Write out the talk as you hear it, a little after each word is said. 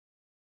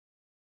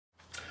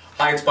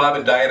Hi, it's Bob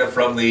and Diana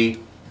from the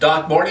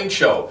Doc Morning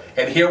Show,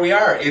 and here we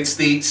are. It's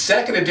the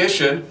second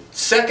edition,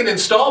 second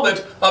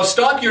installment of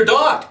Stock Your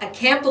Doc. I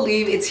can't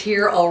believe it's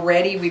here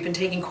already. We've been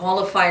taking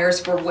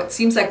qualifiers for what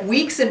seems like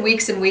weeks and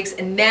weeks and weeks,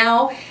 and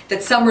now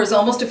that summer is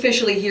almost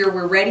officially here,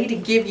 we're ready to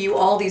give you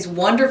all these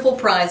wonderful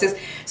prizes,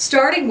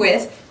 starting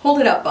with,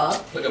 hold it up,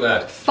 Bob. Look at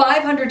that.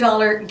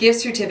 $500 gift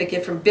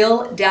certificate from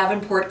Bill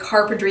Davenport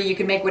Carpentry. You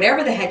can make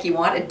whatever the heck you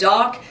want, a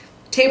dock,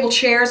 table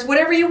chairs,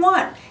 whatever you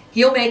want.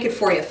 He'll make it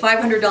for you.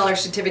 $500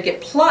 certificate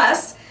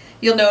plus.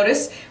 You'll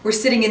notice we're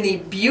sitting in the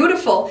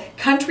beautiful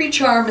Country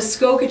Charm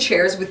Muskoka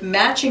chairs with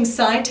matching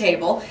side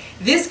table.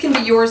 This can be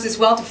yours as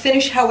well to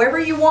finish however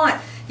you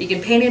want. You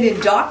can paint it in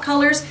dock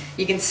colors,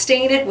 you can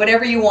stain it,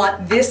 whatever you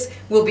want. This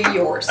will be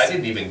yours. I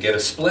didn't even get a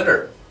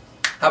splitter.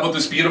 How about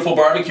this beautiful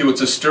barbecue?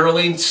 It's a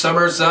Sterling,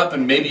 summer's up,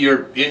 and maybe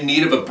you're in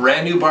need of a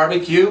brand new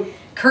barbecue.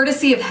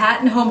 Courtesy of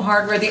Hatten Home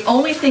Hardware. The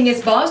only thing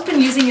is, Bob's been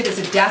using it as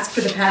a desk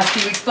for the past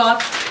few weeks. Bob,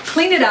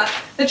 clean it up.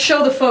 Let's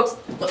show the folks.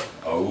 Look,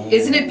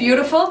 isn't it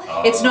beautiful?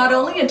 It's not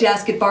only a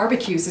desk, it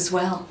barbecues as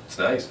well. It's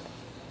nice.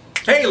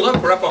 Hey,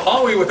 look, we're up a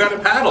hallway without a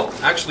paddle.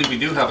 Actually, we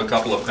do have a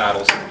couple of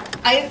paddles.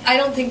 I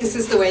don't think this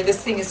is the way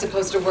this thing is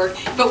supposed to work,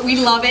 but we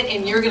love it,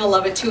 and you're going to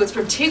love it too. It's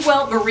from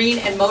Tigwell, Marine,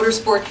 and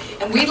Motorsport,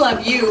 and we'd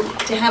love you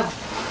to have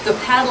the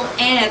paddle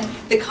and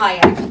the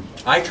kayak.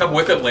 I come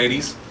with it,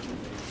 ladies.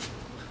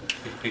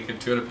 You can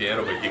tune a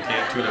piano, but you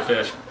can't tune a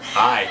fish.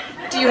 Hi.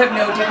 Do you have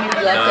no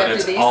dignity left after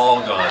it's these? All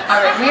gone.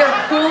 All right, we are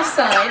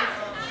poolside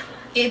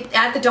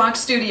at the Dock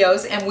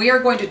Studios, and we are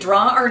going to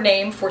draw our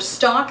name for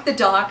Stock the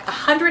Dock.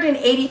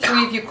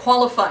 183 of you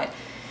qualified.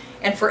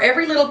 And for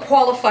every little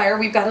qualifier,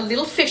 we've got a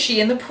little fishy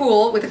in the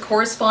pool with a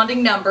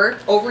corresponding number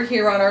over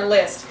here on our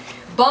list.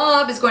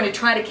 Bob is going to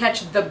try to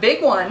catch the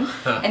big one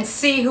and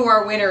see who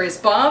our winner is.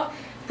 Bob,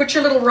 put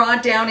your little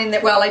rod down in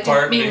there. Well, I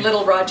didn't mean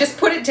little rod. Just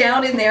put it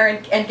down in there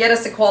and get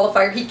us a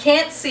qualifier. He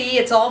can't see.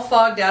 It's all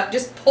fogged up.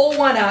 Just pull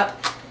one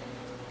up.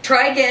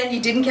 Try again. You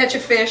didn't catch a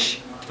fish.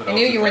 I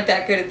knew you weren't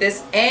that good at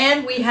this.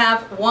 And we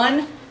have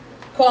one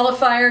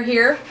qualifier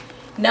here.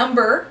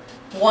 Number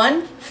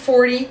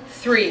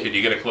 143. Can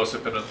you get a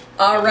close-up in it?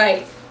 All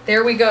right.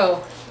 There we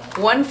go.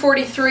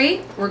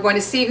 143. We're going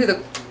to see who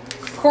the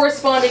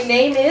corresponding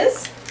name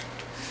is.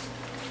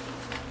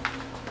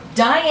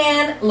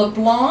 Dianne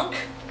LeBlanc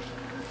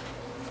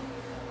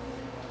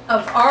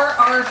of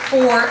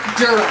RR4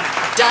 Durham.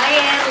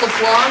 Dianne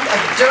LeBlanc of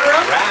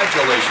Durham.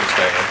 Congratulations,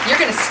 Diane. You're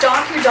going to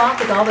stock your dock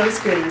with all those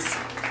goodies.